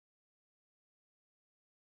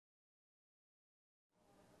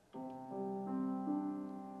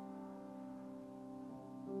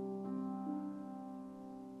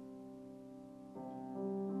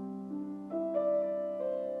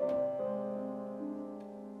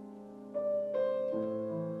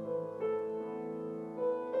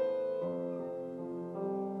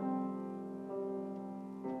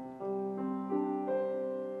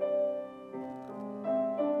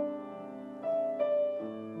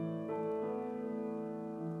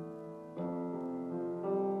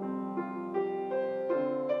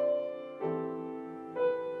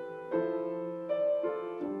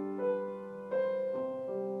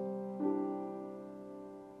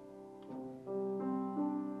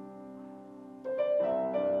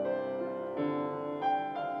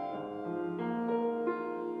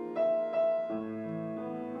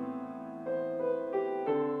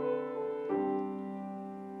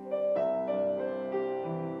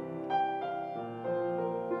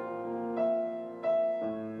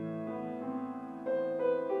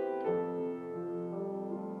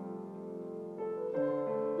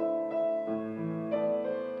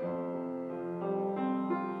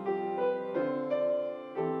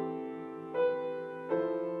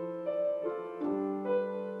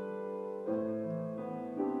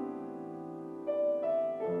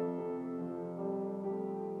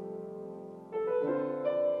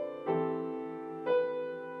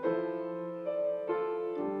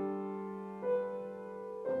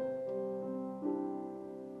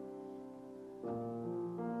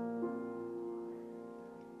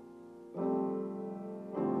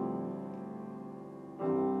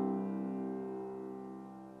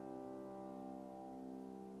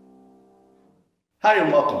Hi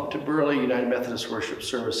and welcome to Burley United Methodist Worship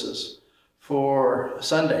Services for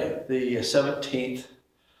Sunday, the 17th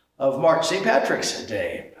of March, St. Patrick's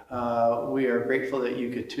Day. We are grateful that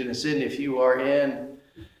you could tune us in. If you are in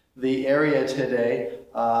the area today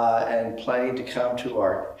and planning to come to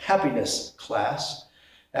our happiness class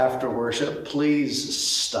after worship, please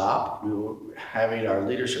stop. We're having our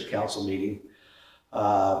Leadership Council meeting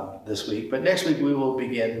this week, but next week we will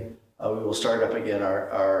begin, we will start up again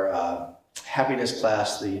our happiness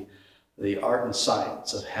class, the art and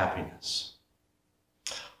science of happiness.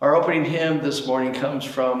 Our opening hymn this morning comes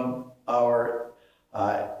from our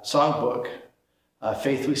songbook,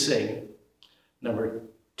 Faith We Sing, number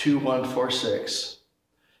 2146,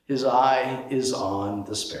 His Eye is on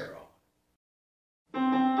the Sparrow.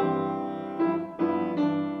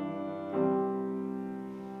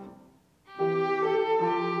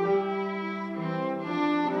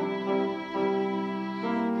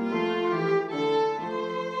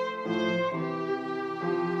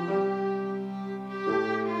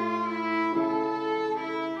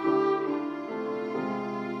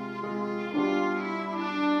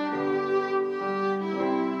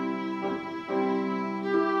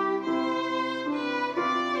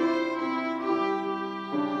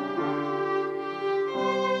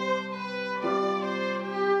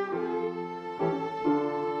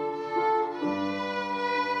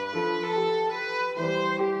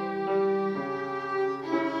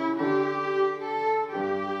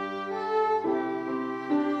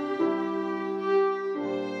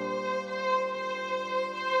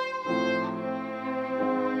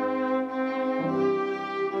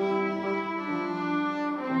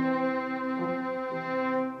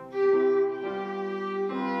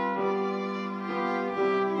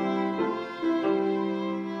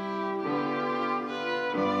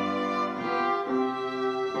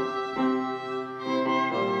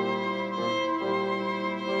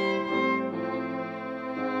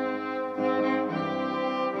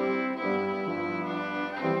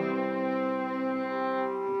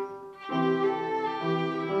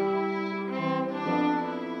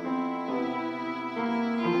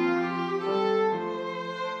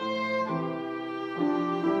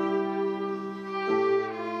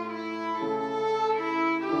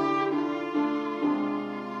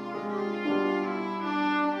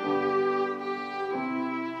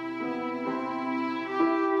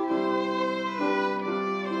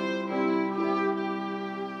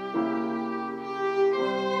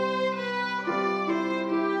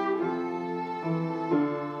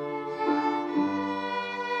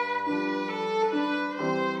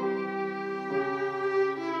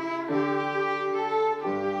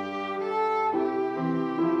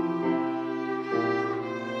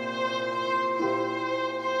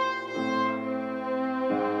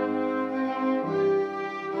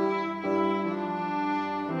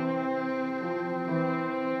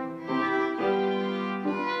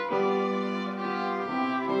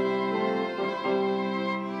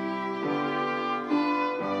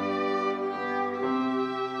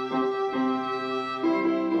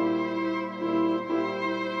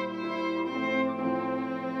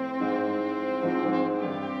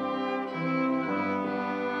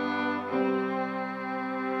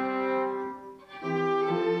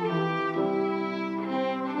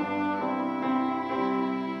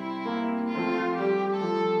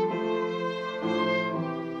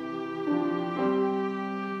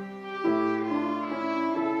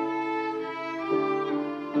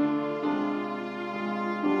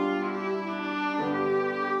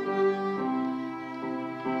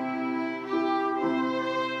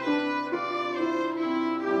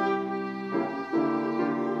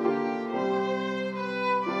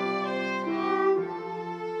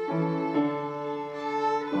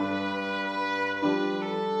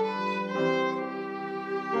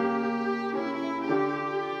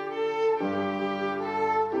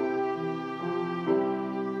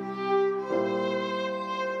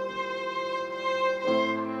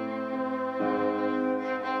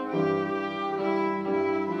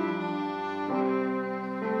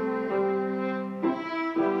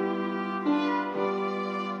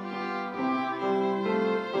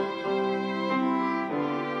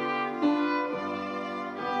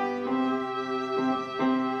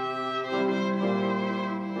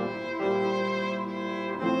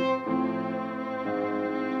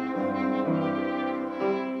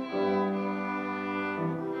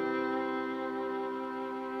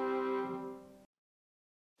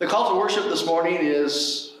 The call to worship this morning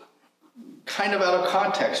is kind of out of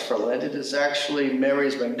context for Lent. It is actually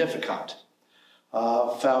Mary's Magnificat,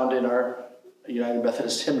 found in our United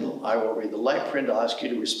Methodist hymnal. I will read the light print. I'll ask you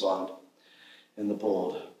to respond in the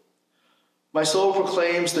bold. My soul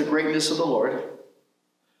proclaims the greatness of the Lord.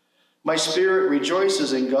 My spirit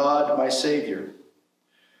rejoices in God, my Savior,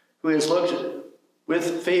 who has looked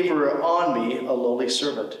with favor on me, a lowly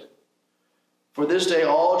servant. For this day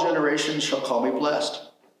all generations shall call me blessed.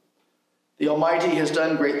 The Almighty has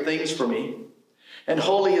done great things for me, and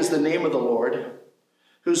holy is the name of the Lord,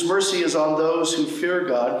 whose mercy is on those who fear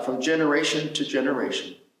God from generation to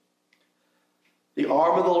generation. The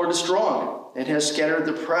arm of the Lord is strong, and has scattered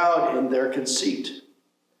the proud in their conceit.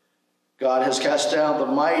 God has cast down the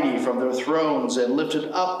mighty from their thrones and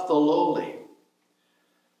lifted up the lowly.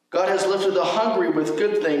 God has lifted the hungry with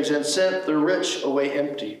good things and sent the rich away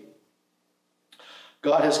empty.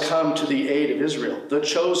 God has come to the aid of Israel, the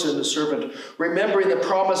chosen servant, remembering the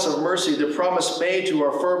promise of mercy, the promise made to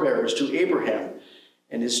our forebears, to Abraham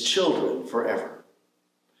and his children forever.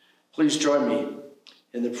 Please join me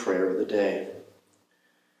in the prayer of the day.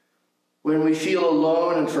 When we feel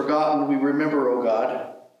alone and forgotten, we remember, O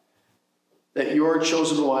God, that your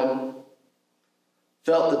chosen one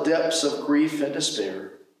felt the depths of grief and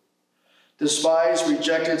despair, despised,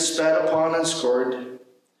 rejected, spat upon, and scorned.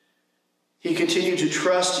 He continued to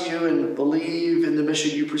trust you and believe in the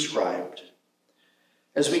mission you prescribed.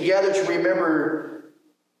 As we gather to remember,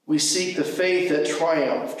 we seek the faith that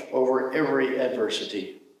triumphed over every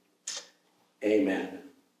adversity. Amen.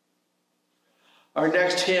 Our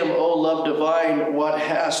next hymn, O Love Divine, What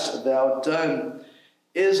Hast Thou Done,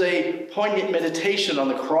 is a poignant meditation on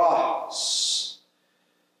the cross.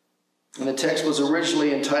 And the text was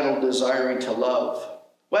originally entitled Desiring to Love.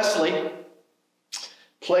 Wesley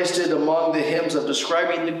placed it among the hymns of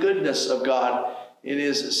describing the goodness of God in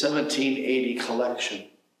his 1780 collection,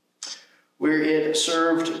 where it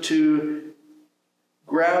served to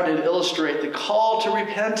ground and illustrate the call to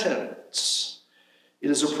repentance. It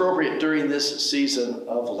is appropriate during this season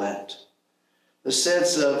of Lent. The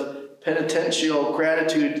sense of penitential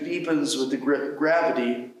gratitude deepens with the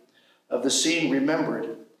gravity of the scene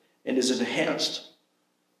remembered and is enhanced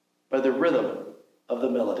by the rhythm of the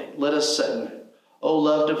melody. Let us sing, O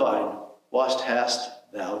Love Divine, what hast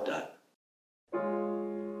thou done?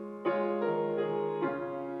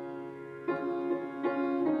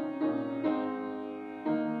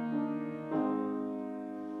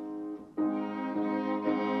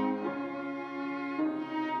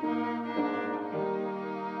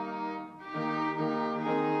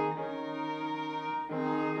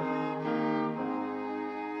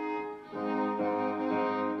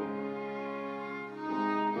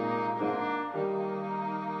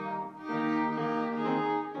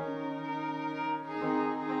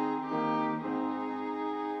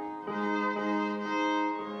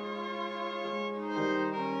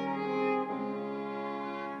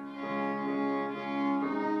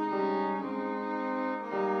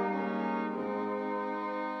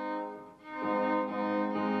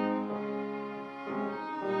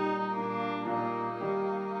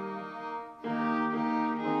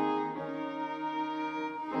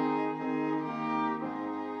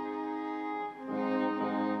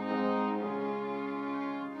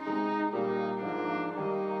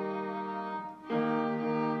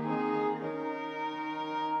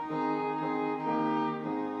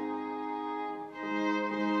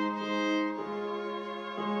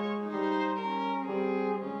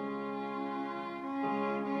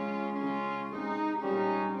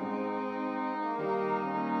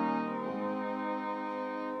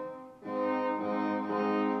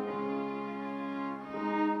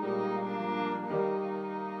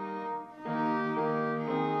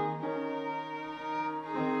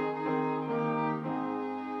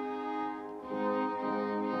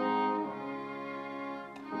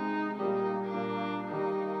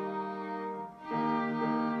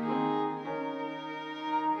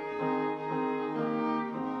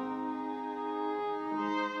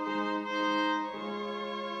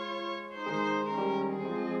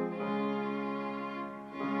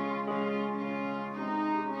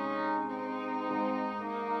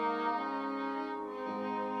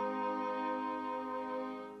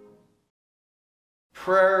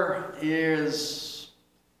 Prayer is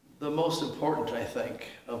the most important, I think,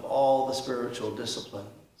 of all the spiritual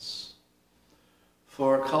disciplines,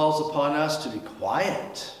 for it calls upon us to be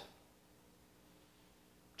quiet,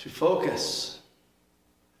 to focus,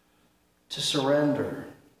 to surrender,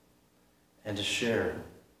 and to share.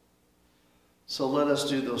 So let us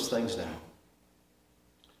do those things now.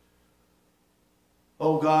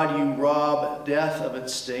 Oh God, you rob death of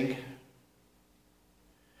its sting.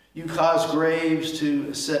 You cause graves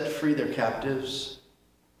to set free their captives.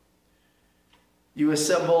 You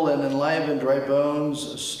assemble and enliven dry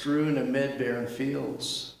bones strewn amid barren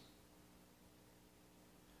fields.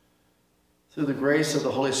 through the grace of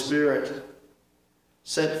the Holy Spirit,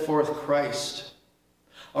 sent forth Christ.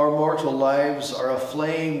 Our mortal lives are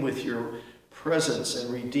aflame with your presence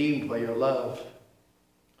and redeemed by your love.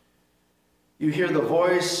 You hear the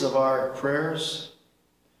voice of our prayers,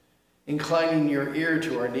 inclining your ear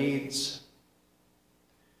to our needs.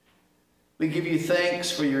 We give you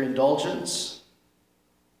thanks for your indulgence,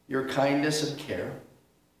 your kindness and care.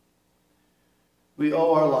 We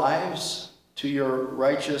owe our lives to your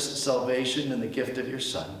righteous salvation and the gift of your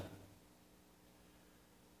Son.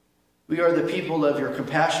 We are the people of your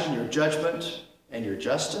compassion, your judgment, and your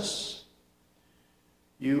justice.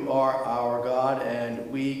 You are our God,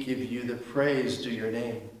 and we give you the praise due your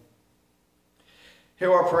name.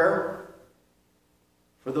 Hear our prayer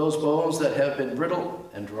for those bones that have been brittle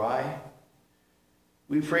and dry.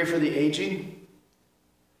 We pray for the aging,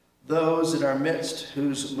 those in our midst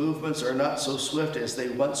whose movements are not so swift as they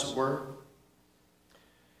once were.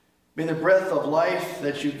 May the breath of life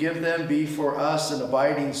that you give them be for us an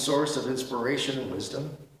abiding source of inspiration and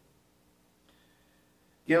wisdom.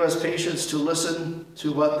 Give us patience to listen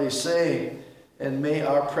to what they say, and may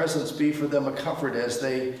our presence be for them a comfort as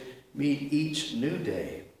they meet each new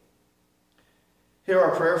day. Hear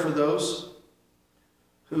our prayer for those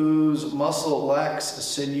whose muscle lacks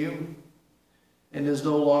sinew and is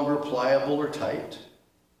no longer pliable or tight.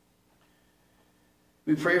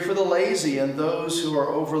 We pray for the lazy and those who are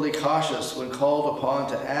overly cautious when called upon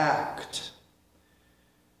to act.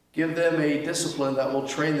 Give them a discipline that will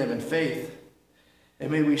train them in faith, and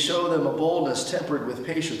may we show them a boldness tempered with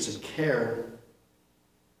patience and care.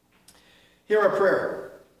 Hear our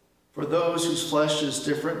prayer for those whose flesh is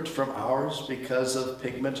different from ours because of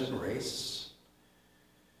pigment and race.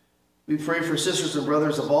 We pray for sisters and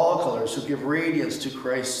brothers of all colors who give radiance to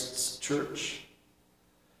Christ's church.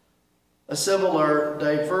 Assemble our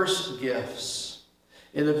diverse gifts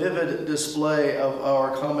in a vivid display of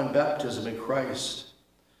our common baptism in Christ,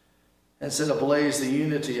 and set ablaze the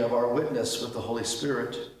unity of our witness with the Holy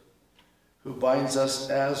Spirit, who binds us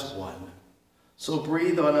as one. So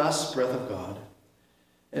breathe on us, breath of God,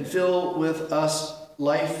 and fill with us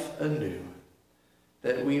life anew,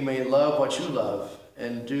 that we may love what you love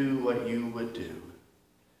and do what you would do.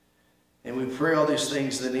 And we pray all these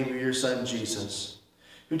things in the name of your Son, Jesus,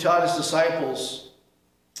 who taught his disciples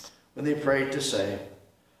when they prayed to say,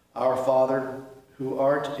 Our Father, who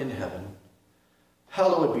art in heaven,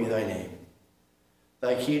 hallowed be thy name.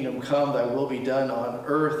 Thy kingdom come, thy will be done on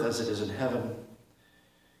earth as it is in heaven.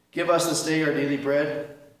 Give us this day our daily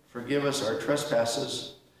bread. Forgive us our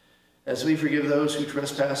trespasses, as we forgive those who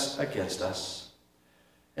trespass against us.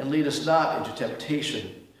 And lead us not into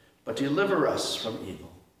temptation, but deliver us from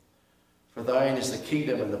evil. For thine is the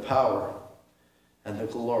kingdom and the power and the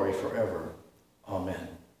glory forever. Amen.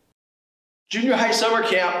 Junior high summer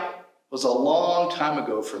camp was a long time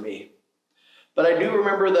ago for me. But I do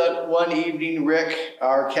remember that one evening, Rick,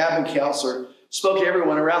 our cabin counselor, spoke to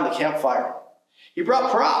everyone around the campfire. He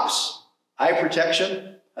brought props, eye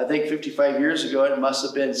protection, I think 55 years ago it must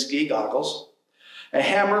have been ski goggles, a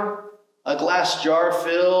hammer, a glass jar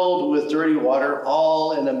filled with dirty water,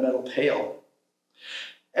 all in a metal pail.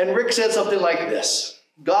 And Rick said something like this: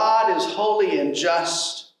 God is holy and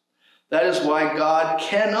just. That is why God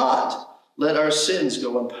cannot let our sins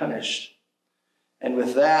go unpunished. And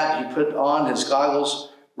with that, he put on his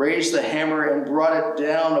goggles, raised the hammer, and brought it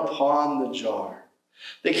down upon the jar.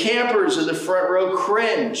 The campers in the front row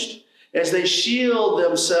cringed as they shielded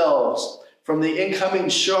themselves from the incoming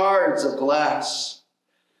shards of glass.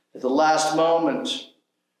 At the last moment,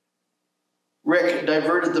 Rick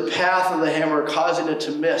diverted the path of the hammer, causing it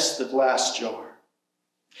to miss the glass jar.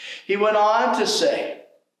 He went on to say,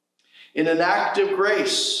 in an act of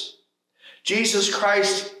grace, Jesus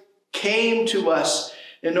Christ came to us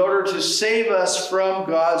in order to save us from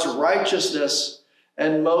God's righteousness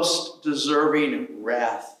and most deserving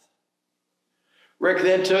wrath. Rick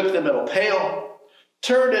then took the metal pail,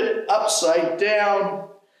 turned it upside down,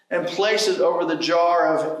 and placed it over the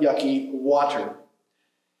jar of yucky water.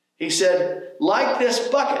 He said, like this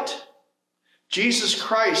bucket, Jesus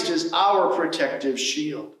Christ is our protective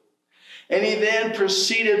shield. And he then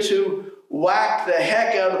proceeded to whack the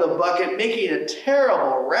heck out of the bucket, making a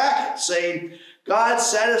terrible racket, saying God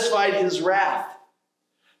satisfied his wrath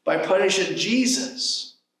by punishing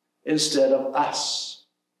Jesus instead of us.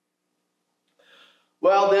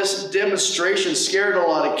 Well, this demonstration scared a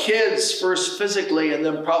lot of kids, first physically and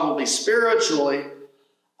then probably spiritually.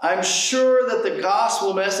 I'm sure that the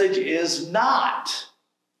gospel message is not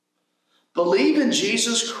believe in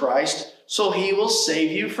Jesus Christ so he will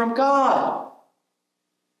save you from God.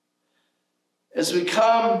 As we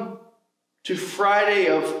come to Friday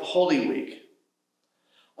of Holy Week,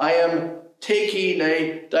 I am taking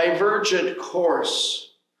a divergent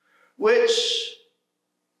course, which,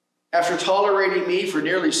 after tolerating me for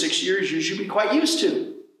nearly 6 years, you should be quite used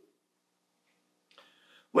to.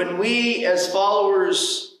 When we, as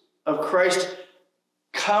followers of Christ,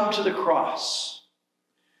 come to the cross,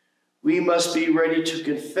 we must be ready to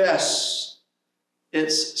confess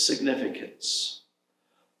its significance.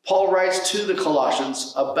 Paul writes to the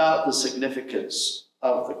Colossians about the significance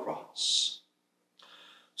of the cross.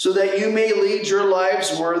 So that you may lead your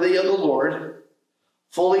lives worthy of the Lord,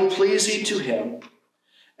 fully pleasing to him,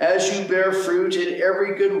 as you bear fruit in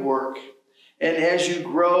every good work, and as you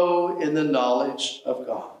grow in the knowledge of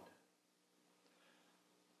God.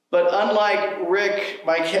 But unlike Rick,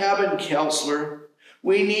 my cabin counselor,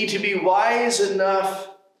 we need to be wise enough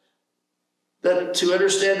to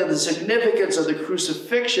understand that the significance of the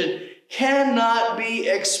crucifixion cannot be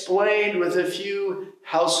explained with a few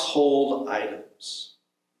household items.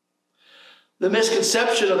 The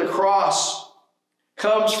misconception of the cross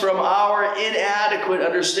comes from our inadequate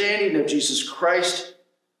understanding of Jesus Christ,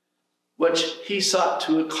 which he sought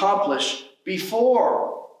to accomplish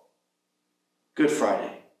before Good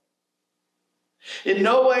Friday. In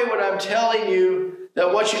no way what I'm telling you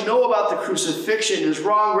that what you know about the crucifixion is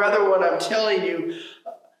wrong. Rather, what I'm telling you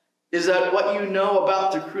is that what you know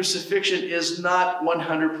about the crucifixion is not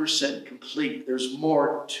 100% complete. There's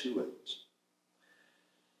more to it.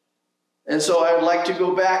 And so I would like to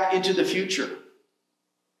go back into the future,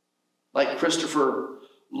 like Christopher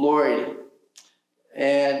Lloyd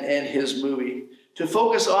and his movie, to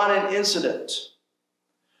focus on an incident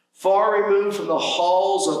far removed from the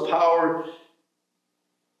halls of power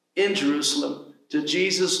in Jerusalem to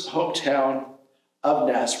Jesus' hometown of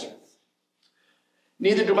Nazareth.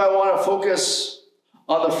 Neither do I want to focus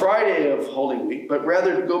on the Friday of Holy Week, but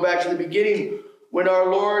rather to go back to the beginning when our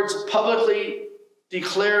Lord publicly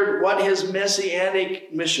declared what his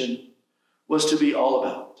messianic mission was to be all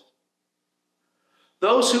about.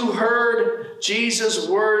 Those who heard Jesus'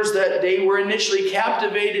 words that they were initially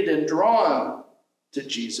captivated and drawn to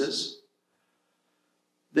Jesus,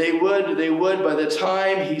 they would, by the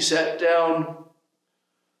time he sat down,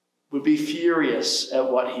 would be furious at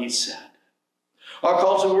what he said. Our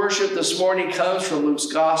call to worship this morning comes from Luke's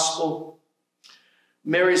Gospel,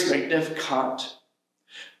 Mary's Magnificat.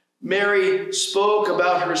 Mary spoke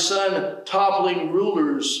about her son toppling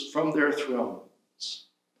rulers from their thrones.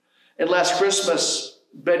 And last Christmas,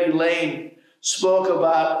 Betty Lane spoke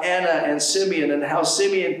about Anna and Simeon and how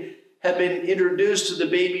Simeon had been introduced to the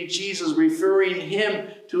baby Jesus, referring him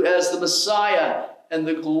to as the Messiah and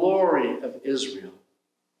the glory of Israel.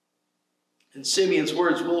 And Simeon's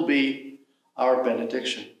words will be our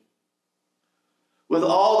benediction. With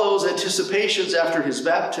all those anticipations after his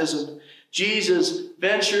baptism, Jesus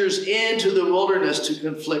ventures into the wilderness to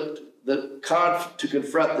confront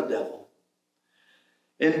the devil.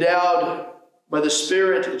 Endowed by the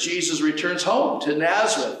Spirit, Jesus returns home to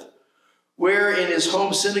Nazareth, where in his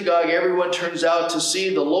home synagogue everyone turns out to see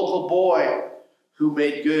the local boy who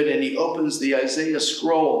made good, and he opens the Isaiah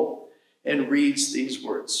scroll and reads these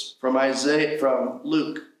words from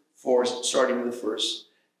Luke 4, starting with verse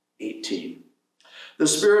 18. The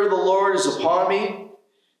Spirit of the Lord is upon me,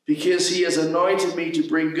 because he has anointed me to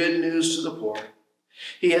bring good news to the poor.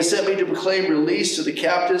 He has sent me to proclaim release to the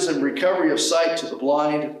captives and recovery of sight to the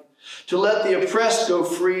blind, to let the oppressed go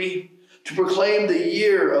free, to proclaim the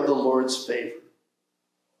year of the Lord's favor.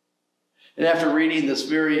 And after reading this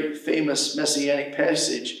very famous messianic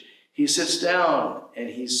passage, he sits down and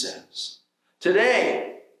he says,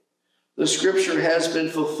 "Today, the scripture has been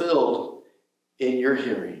fulfilled in your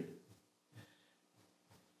hearing."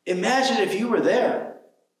 Imagine if you were there.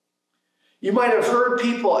 You might have heard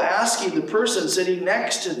people asking the person sitting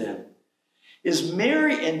next to them, "Is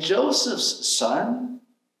Mary and Joseph's son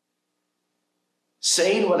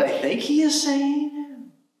saying what I think he is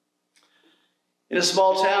saying?" In a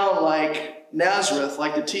small town like Nazareth,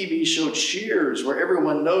 like the TV show Cheers, where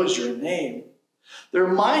everyone knows your name, there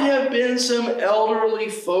might have been some elderly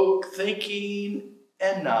folk thinking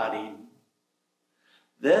and nodding.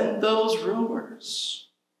 Then those rumors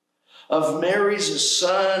of Mary's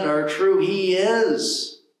son are true. He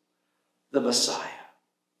is the Messiah.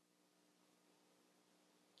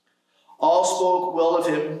 All spoke well of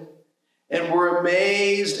him and were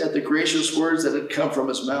amazed at the gracious words that had come from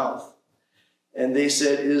his mouth. And they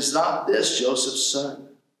said, "Is not this Joseph's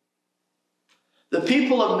son?" The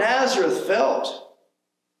people of Nazareth felt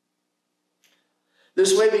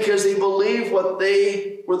this way because they believed what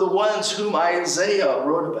they were the ones whom Isaiah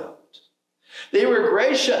wrote about. They were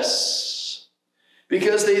gracious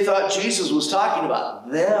because they thought Jesus was talking about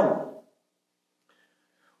them.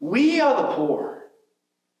 We are the poor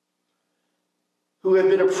who have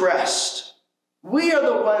been oppressed. We are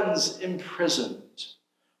the ones imprisoned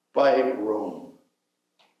by Rome.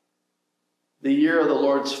 The year of the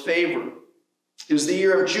Lord's favor is the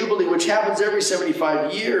year of Jubilee, which happens every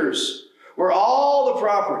 75 years, where all the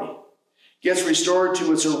property gets restored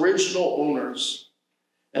to its original owners,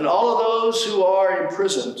 and all of those who are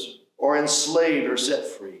imprisoned or enslaved are set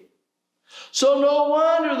free. So no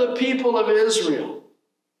wonder the people of Israel,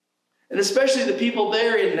 and especially the people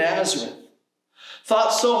there in Nazareth,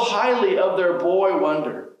 thought so highly of their boy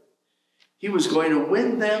wonder. He was going to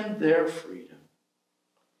win them their freedom.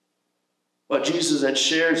 What Jesus had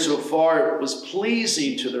shared so far was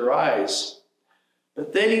pleasing to their eyes.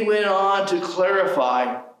 But then he went on to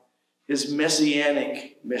clarify his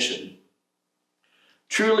messianic mission.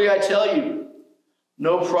 Truly, I tell you,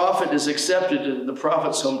 no prophet is accepted in the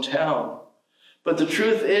prophet's hometown. But the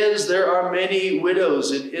truth is, there are many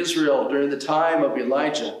widows in Israel during the time of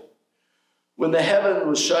Elijah, when the heaven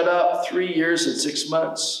was shut up 3 years and 6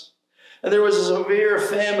 months, and there was a severe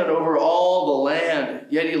famine over all the land.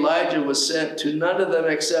 Yet Elijah was sent to none of them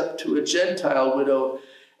except to a Gentile widow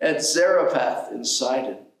at Zarephath in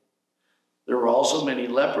Sidon. There were also many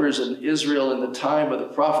lepers in Israel in the time of the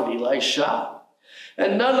prophet Elisha,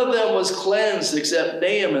 and none of them was cleansed except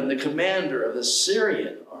Naaman, the commander of the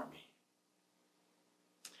Syrian army.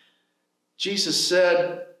 Jesus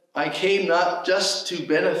said, I came not just to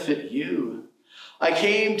benefit you. I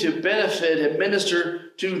came to benefit and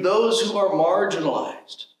minister to those who are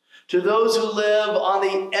marginalized, to those who live on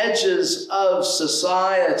the edges of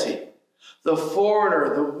society, the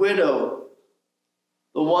foreigner, the widow,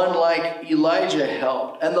 the one like Elijah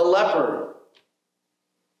helped, and the leper,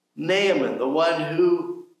 Naaman, the one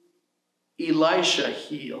who Elisha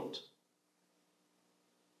healed.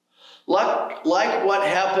 Like what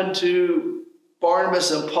happened to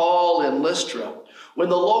Barnabas and Paul in Lystra, when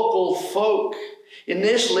the local folk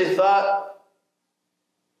initially thought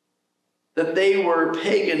that they were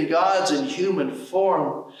pagan gods in human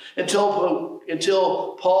form,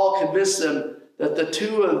 until Paul convinced them that the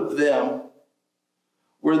two of them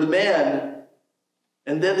were the men,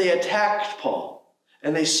 and then they attacked Paul,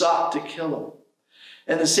 and they sought to kill him.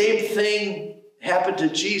 And the same thing happened to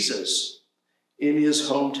Jesus in his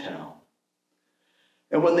hometown.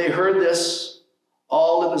 And when they heard this,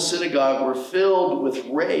 all in the synagogue were filled with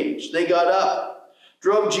rage. They got up,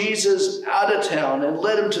 drove Jesus out of town, and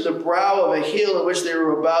led him to the brow of a hill in which their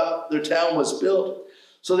town was built,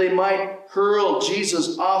 so they might hurl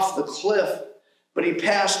Jesus off the cliff. But he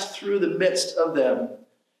passed through the midst of them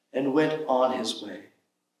and went on his way.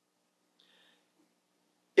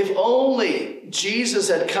 If only Jesus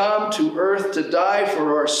had come to earth to die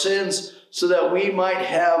for our sins so that we might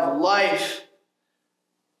have life,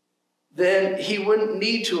 then he wouldn't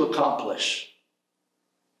need to accomplish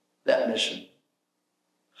that mission.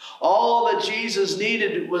 All that Jesus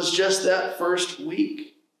needed was just that first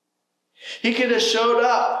week. He could have showed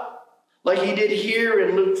up like he did here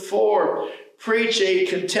in Luke 4, preach a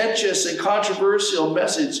contentious and controversial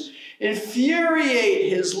message,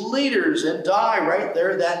 infuriate his leaders, and die right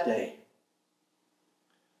there that day.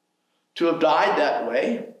 To have died that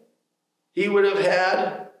way, he would have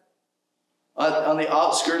had, on the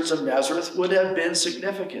outskirts of Nazareth, would have been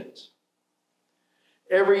significant.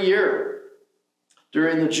 Every year,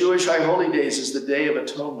 during the Jewish High Holy Days, is the Day of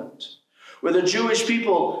Atonement, where the Jewish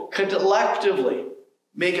people collectively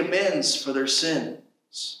make amends for their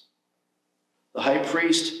sins. The high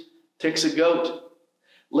priest takes a goat,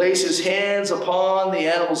 lays his hands upon the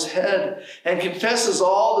animal's head, and confesses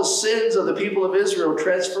all the sins of the people of Israel,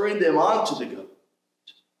 transferring them onto the goat.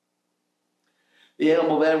 The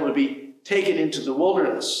animal then would be taken into the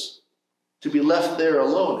wilderness to be left there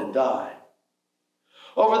alone and die.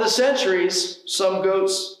 Over the centuries, some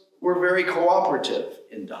goats were very cooperative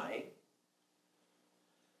in dying.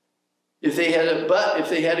 If they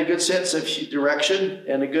had a good sense of direction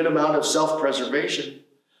and a good amount of self-preservation,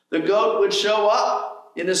 the goat would show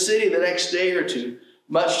up in the city the next day or two,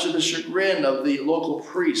 much to the chagrin of the local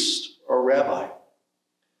priest or rabbi.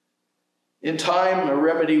 In time, a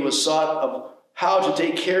remedy was sought of how to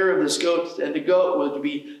take care of this goat, and the goat would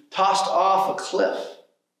be tossed off a cliff.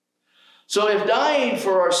 So if dying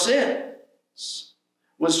for our sins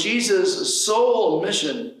was Jesus' sole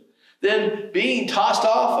mission, then being tossed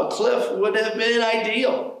off a cliff would have been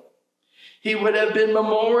ideal. He would have been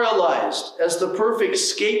memorialized as the perfect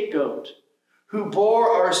scapegoat who bore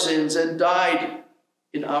our sins and died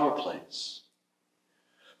in our place.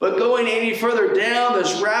 But going any further down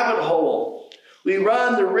this rabbit hole, we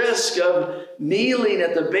run the risk of kneeling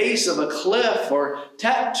at the base of a cliff or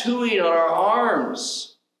tattooing on our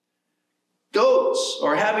arms goats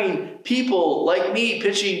or having people like me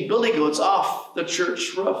pitching billy goats off the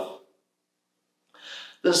church roof.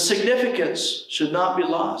 The significance should not be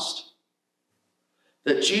lost.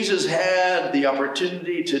 That Jesus had the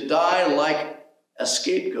opportunity to die like a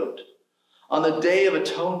scapegoat on the Day of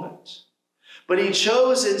Atonement. But he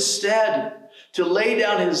chose instead to lay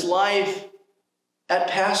down his life at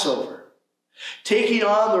Passover, taking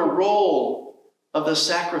on the role of the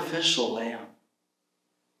sacrificial lamb.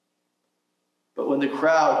 But when the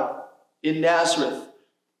crowd in Nazareth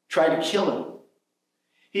tried to kill him,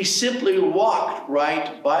 he simply walked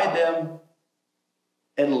right by them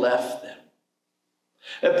and left them.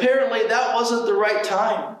 Apparently, that wasn't the right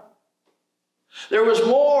time. There was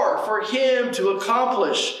more for him to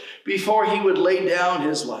accomplish before he would lay down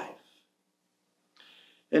his life.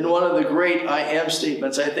 In one of the great I am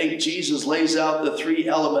statements, I think Jesus lays out the three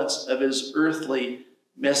elements of his earthly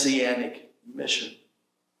messianic mission.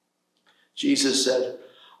 Jesus said,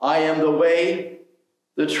 I am the way,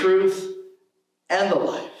 the truth, and the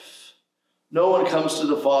life. No one comes to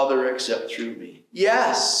the Father except through me.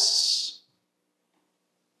 Yes,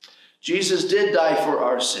 Jesus did die for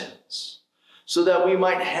our sins so that we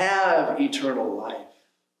might have eternal life.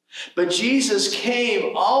 But Jesus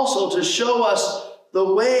came also to show us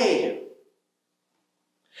the way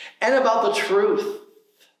and about the truth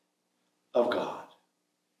of God.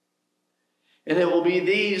 And it will be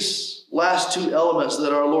these last two elements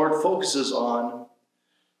that our Lord focuses on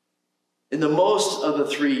in the most of the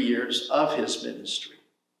 3 years of his ministry.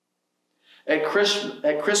 At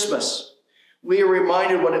Christmas, we are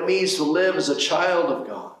reminded what it means to live as a child of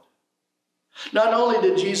God. Not only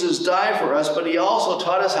did Jesus die for us, but he also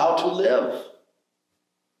taught us how to live.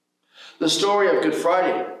 The story of Good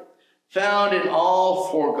Friday, found in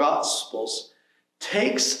all four Gospels,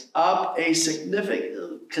 takes up a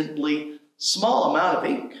significantly small amount of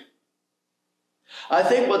ink. I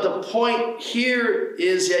think what the point here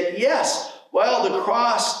is that, yes, while the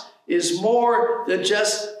cross is more than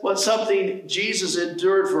just what something Jesus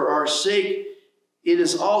endured for our sake, it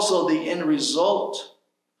is also the end result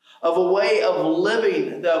of a way of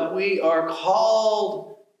living that we are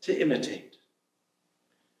called to imitate.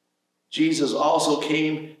 Jesus also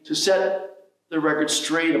came to set the record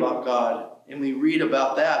straight about God, and we read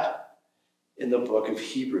about that in the book of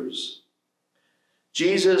Hebrews.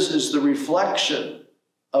 Jesus is the reflection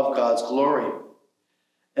of God's glory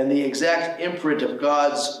and the exact imprint of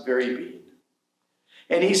God's very being.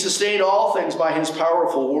 And he sustained all things by his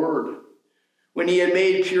powerful word. When he had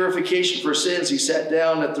made purification for sins, he sat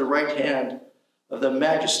down at the right hand of the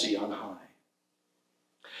Majesty on high.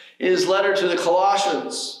 In his letter to the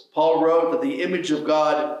Colossians, Paul wrote that the image of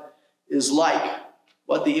God is like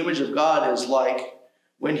what the image of God is like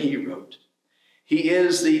when he wrote. He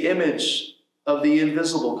is the image of the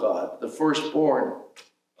invisible God, the firstborn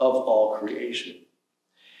of all creation.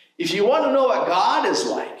 If you want to know what God is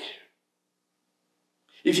like,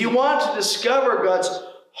 if you want to discover God's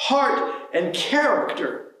heart and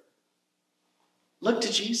character, look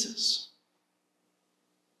to Jesus.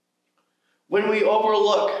 When we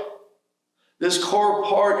overlook this core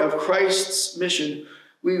part of Christ's mission,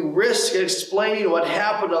 we risk explaining what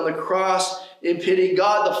happened on the cross in pitting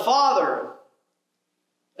God the Father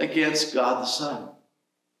against God the Son.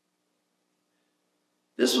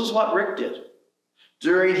 This was what Rick did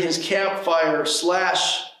during his campfire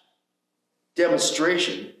 /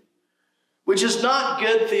 demonstration, which is not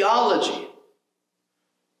good theology.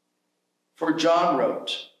 For John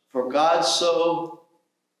wrote, "For God so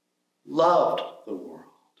loved the world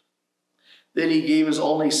that he gave his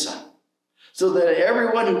only Son, so that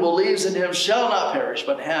everyone who believes in him shall not perish,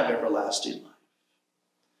 but have everlasting life."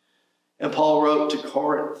 And Paul wrote to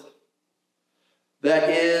Corinth, "That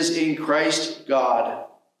is, in Christ God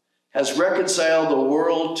has reconciled the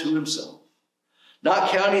world to himself, not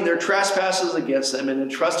counting their trespasses against them, and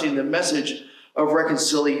entrusting the message of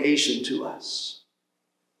reconciliation to us."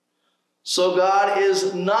 So God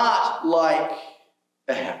is not like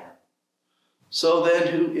a hammer. So then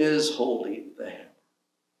who is holding the hammer?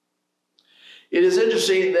 It is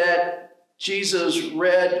interesting that Jesus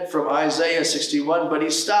read from Isaiah 61, but he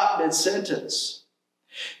stopped mid-sentence.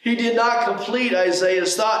 He did not complete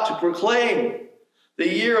Isaiah's thought to proclaim the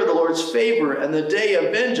year of the Lord's favor and the day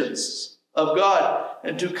of vengeance of God,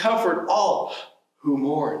 and to comfort all who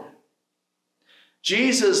mourn.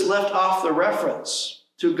 Jesus left off the reference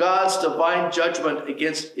to God's divine judgment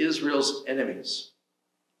against Israel's enemies.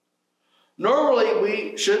 Normally,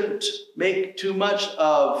 we shouldn't make too much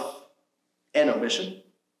of an omission.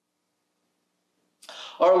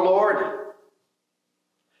 Our Lord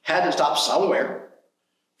had to stop somewhere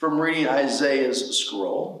from reading Isaiah's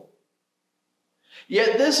scroll.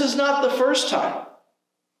 Yet this is not the first time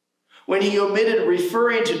when he omitted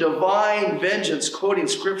referring to divine vengeance, quoting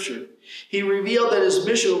scripture. He revealed that his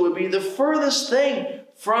mission would be the furthest thing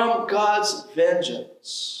from God's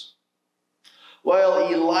vengeance. While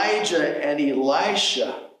Elijah and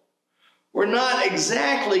Elisha were not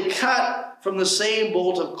exactly cut from the same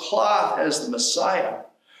bolt of cloth as the Messiah,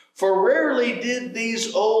 for rarely did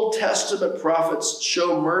these Old Testament prophets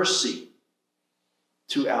show mercy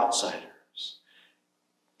to outsiders.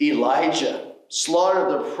 Elijah slaughtered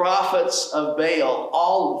the prophets of Baal,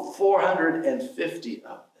 all 450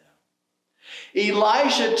 of them.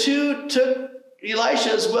 Elisha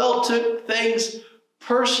as well took things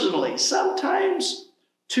personally, sometimes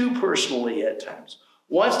too personally at times.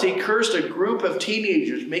 Once he cursed a group of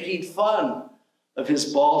teenagers, making fun of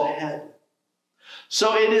his bald head.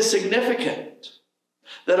 So it is significant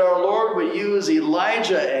that our Lord would use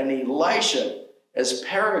Elijah and Elisha as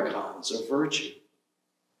paragons of virtue.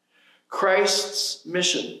 Christ's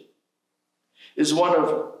mission is one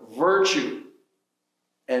of virtue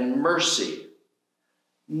and mercy,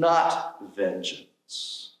 not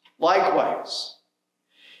vengeance. Likewise,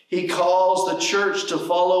 he calls the church to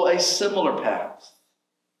follow a similar path.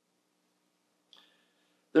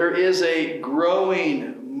 There is a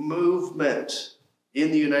growing movement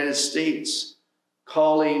in the United States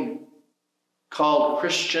called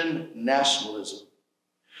Christian nationalism,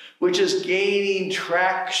 which is gaining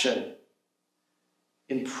traction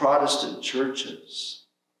in Protestant churches.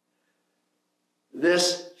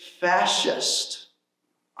 This fascist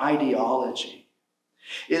ideology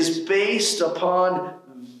is based upon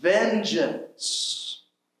vengeance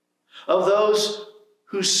of those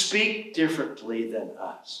who speak differently than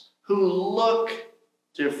us, who look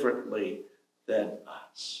differently than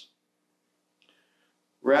us,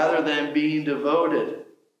 rather than being devoted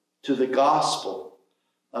to the gospel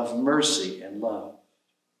of mercy and love.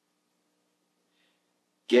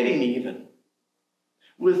 Getting even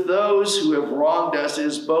with those who have wronged us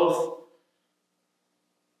is both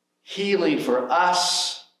healing for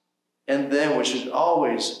us and them, which should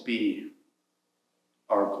always be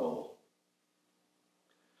our goal.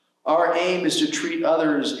 Our aim is to treat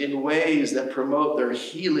others in ways that promote their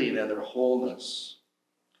healing and their wholeness.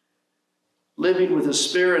 Living with a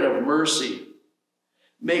spirit of mercy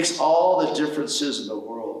makes all the differences in the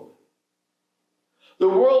world. The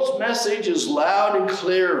world's message is loud and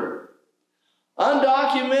clear.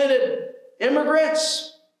 Undocumented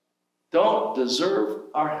immigrants don't deserve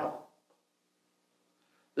our help.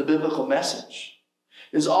 The biblical message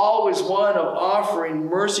is always one of offering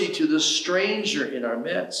mercy to the stranger in our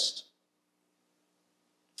midst.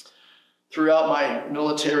 Throughout my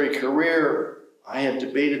military career, I have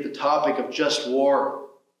debated the topic of just war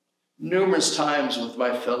numerous times with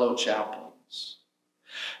my fellow chaplains.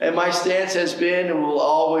 And my stance has been and will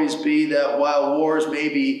always be that while wars may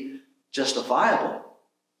be justifiable,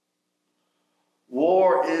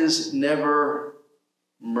 war is never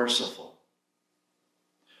merciful.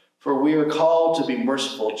 For we are called to be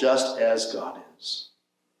merciful just as God is.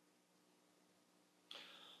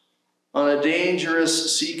 On a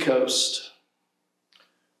dangerous seacoast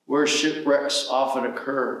where shipwrecks often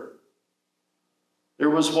occur, there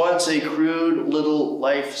was once a crude little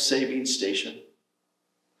life-saving station.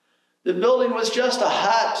 The building was just a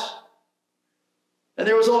hut, and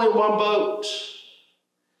there was only one boat.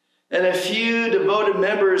 And a few devoted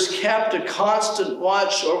members kept a constant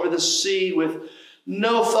watch over the sea with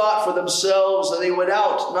no thought for themselves, and they went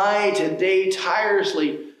out night and day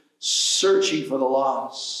tirelessly searching for the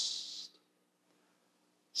lost.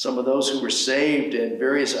 Some of those who were saved and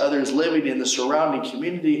various others living in the surrounding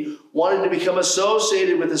community wanted to become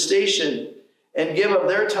associated with the station and give up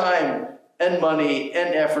their time and money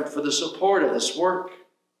and effort for the support of this work.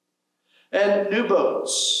 And new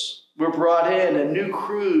boats were brought in and new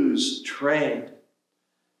crews trained.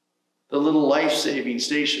 The little life-saving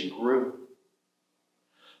station grew.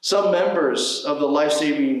 Some members of the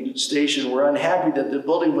life-saving station were unhappy that the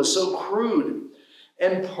building was so crude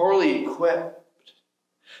and poorly equipped.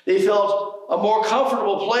 They felt a more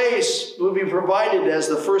comfortable place would be provided as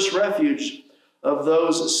the first refuge of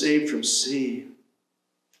those saved from sea.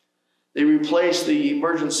 They replaced the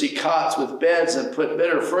emergency cots with beds and put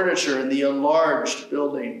better furniture in the enlarged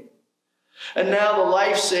building. And now the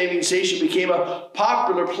life-saving station became a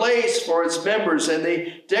popular place for its members, and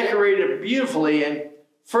they decorated it beautifully and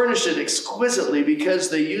furnished it exquisitely because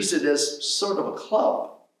they used it as sort of a club.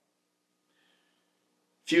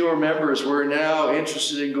 Fewer members were now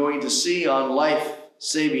interested in going to sea on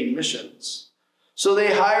life-saving missions, so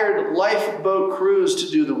they hired lifeboat crews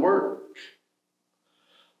to do the work.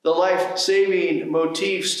 The life-saving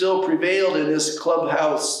motif still prevailed in this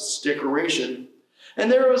clubhouse decoration,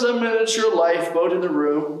 and there was a miniature lifeboat in the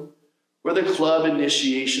room where the club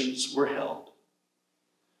initiations were held.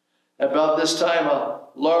 About this time, a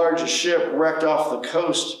large ship wrecked off the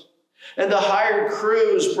coast, and the hired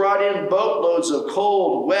crews brought in boatloads of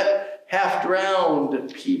cold, wet,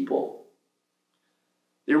 half-drowned people.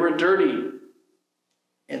 They were dirty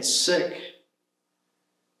and sick,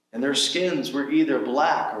 and their skins were either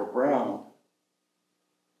black or brown.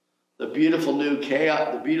 The beautiful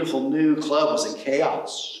new club was in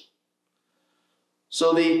chaos.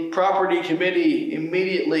 So the property committee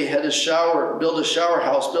immediately had build a shower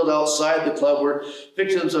house built outside the club where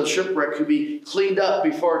victims of shipwreck could be cleaned up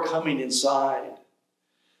before coming inside.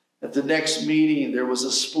 At the next meeting, there was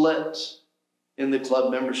a split in the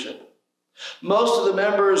club membership. Most of the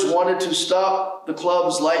members wanted to stop the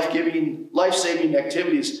club's life-saving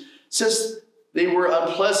activities since they were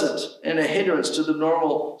unpleasant and a hindrance to the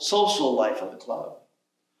normal social life of the club.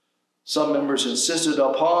 Some members insisted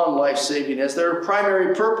upon life-saving as their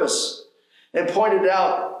primary purpose and pointed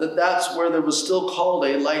out that that's where there was still called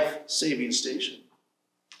a life-saving station.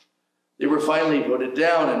 They were finally voted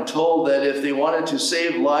down and told that if they wanted to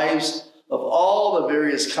save lives of all the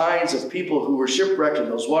various kinds of people who were shipwrecked in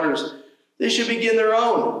those waters, they should begin their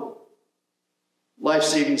own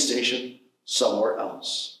life-saving station somewhere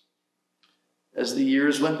else. As the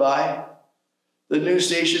years went by, the new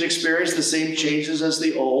station experienced the same changes as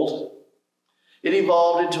the old. It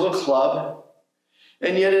evolved into a club,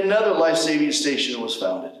 and yet another life-saving station was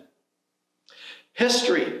founded.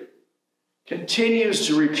 History continues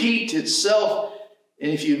to repeat itself,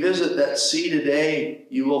 and if you visit that sea today,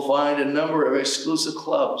 you will find a number of exclusive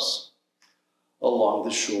clubs along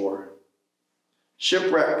the shore.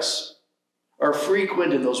 Shipwrecks are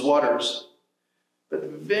frequent in those waters, but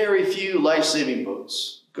very few life-saving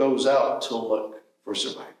boats goes out to look for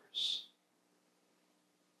survivors.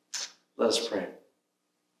 Let us pray.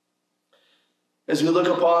 As we look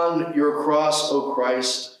upon your cross, O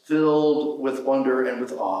Christ, filled with wonder and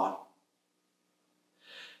with awe,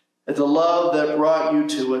 at the love that brought you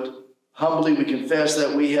to it, humbly we confess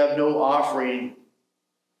that we have no offering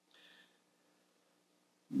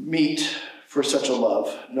meet for such a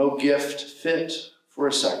love, no gift fit for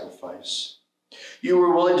a sacrifice. You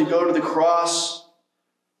were willing to go to the cross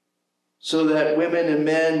so that women and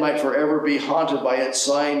men might forever be haunted by its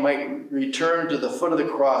sign, might return to the foot of the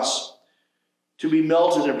cross to be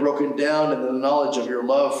melted and broken down in the knowledge of your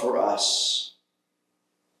love for us.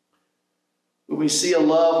 When we see a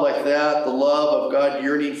love like that, the love of God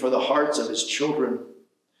yearning for the hearts of his children,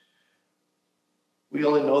 we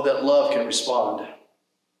only know that love can respond.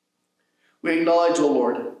 We acknowledge, O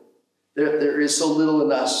Lord, that there is so little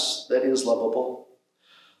in us that is lovable.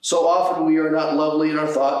 So often we are not lovely in our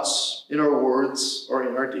thoughts, in our words, or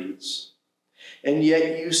in our deeds. And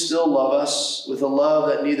yet you still love us with a love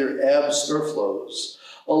that neither ebbs nor flows,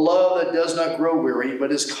 a love that does not grow weary,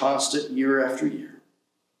 but is constant year after year.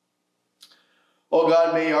 Oh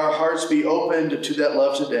God, may our hearts be opened to that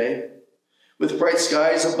love today, with bright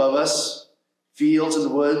skies above us, fields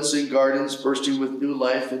and woods and gardens bursting with new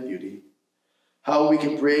life and beauty. How we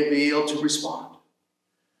can be able to respond,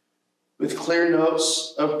 with clear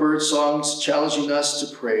notes of bird songs challenging us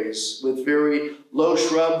to praise, with very low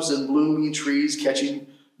shrubs and blooming trees catching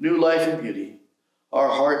new life and beauty. Our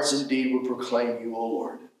hearts indeed would proclaim you, O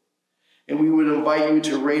Lord, and we would invite you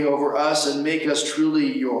to reign over us and make us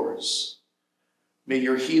truly yours. May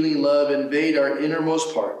your healing love invade our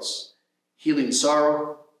innermost parts, healing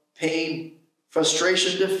sorrow, pain,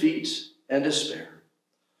 frustration, defeat, and despair.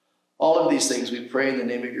 All of these things we pray in the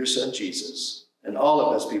name of your Son, Jesus. And all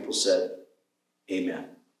of us people said, Amen.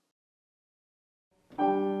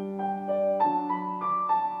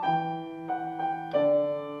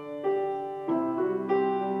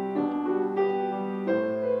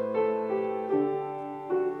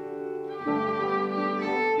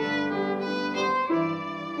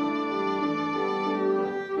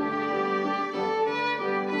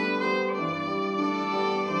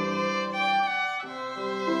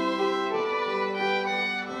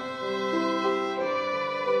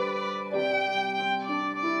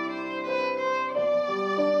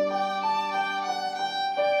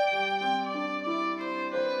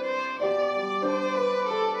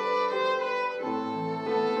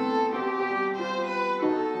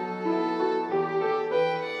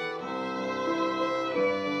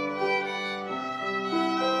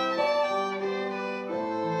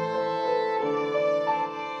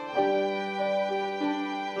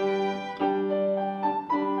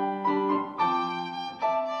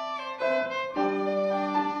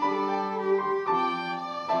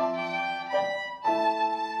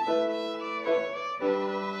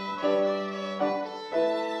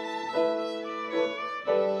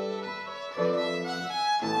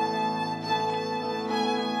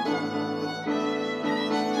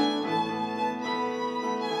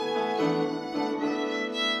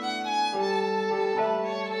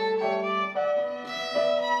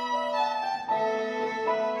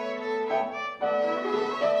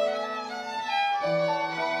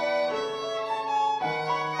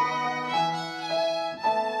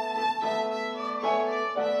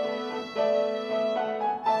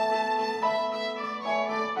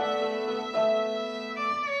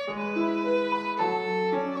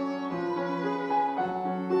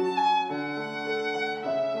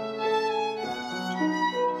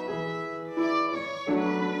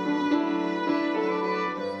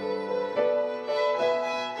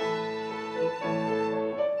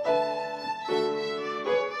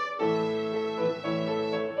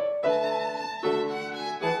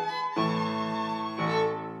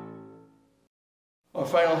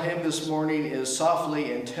 final hymn this morning is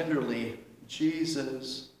Softly and Tenderly,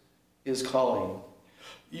 Jesus is Calling.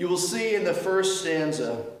 You will see in the first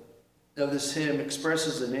stanza of this hymn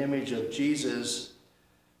expresses an image of Jesus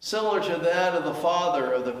similar to that of the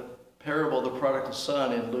father of the parable of the prodigal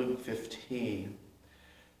son in Luke 15.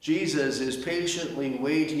 Jesus is patiently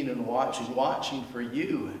waiting and watching for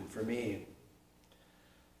you and for me.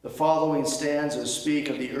 The following stanzas speak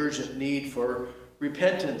of the urgent need for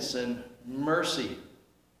repentance and mercy,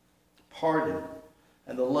 pardon,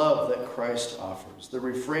 and the love that Christ offers. The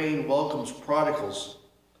refrain welcomes prodigals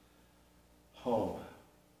home,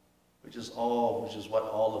 which is what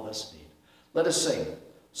all of us need. Let us sing,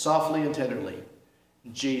 softly and tenderly,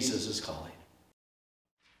 Jesus is calling.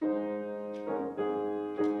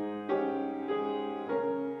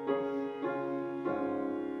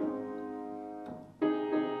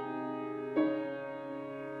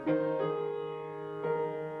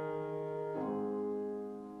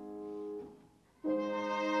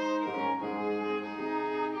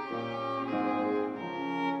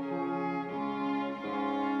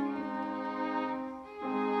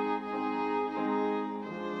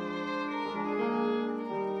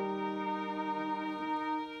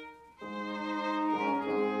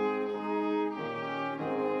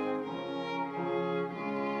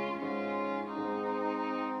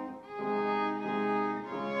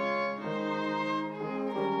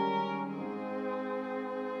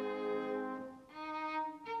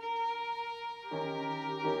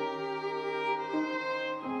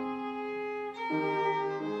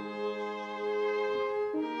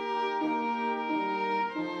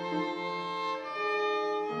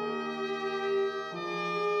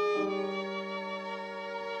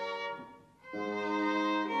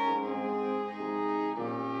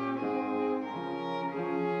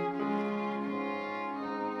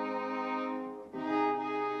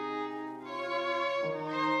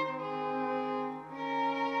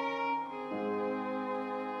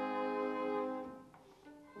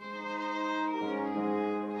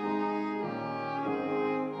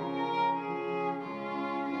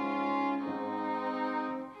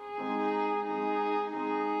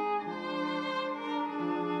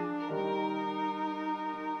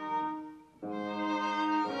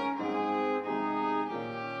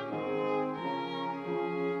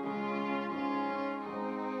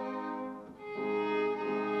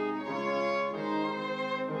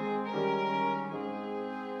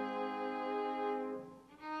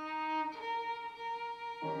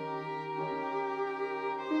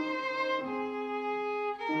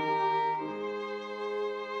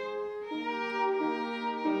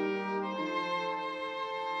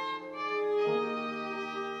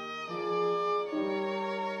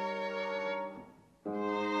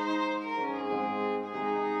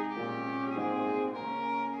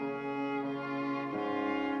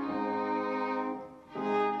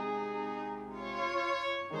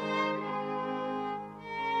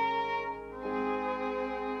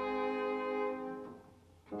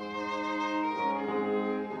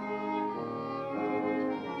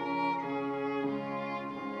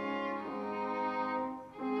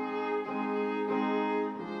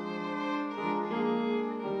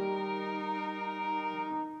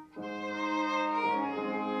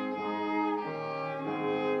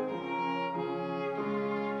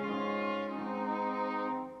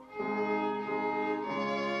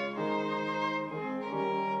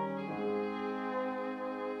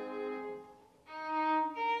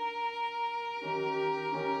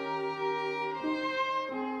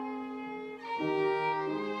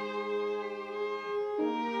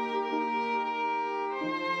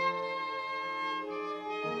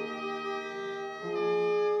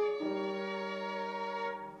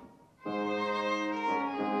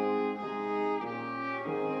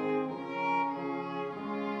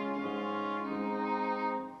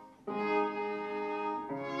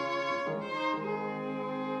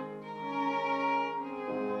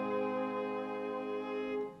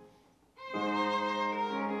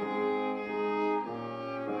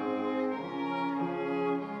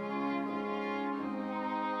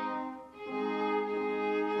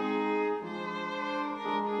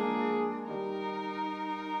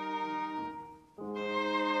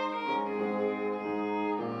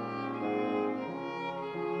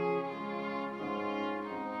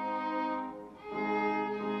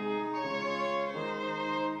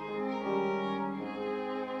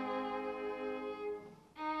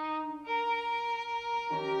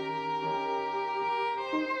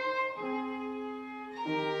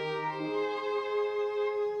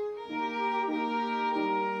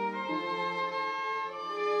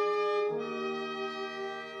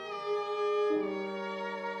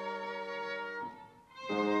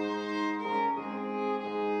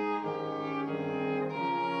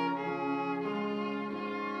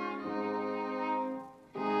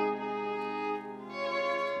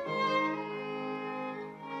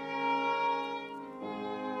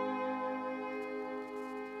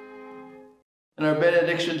 And our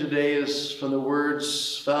benediction today is from the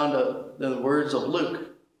words found in the words of Luke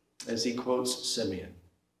as he quotes Simeon.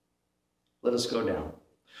 Let us go now.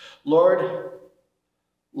 Lord,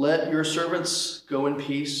 let your servants go in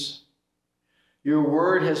peace. Your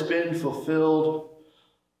word has been fulfilled.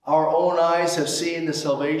 Our own eyes have seen the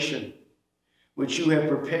salvation which you have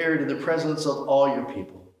prepared in the presence of all your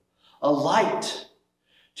people, a light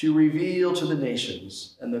to reveal to the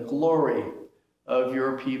nations and the glory of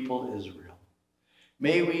your people Israel.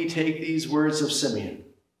 May we take these words of Simeon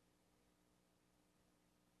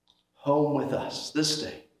home with us this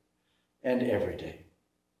day and every day.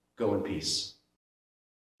 Go in peace.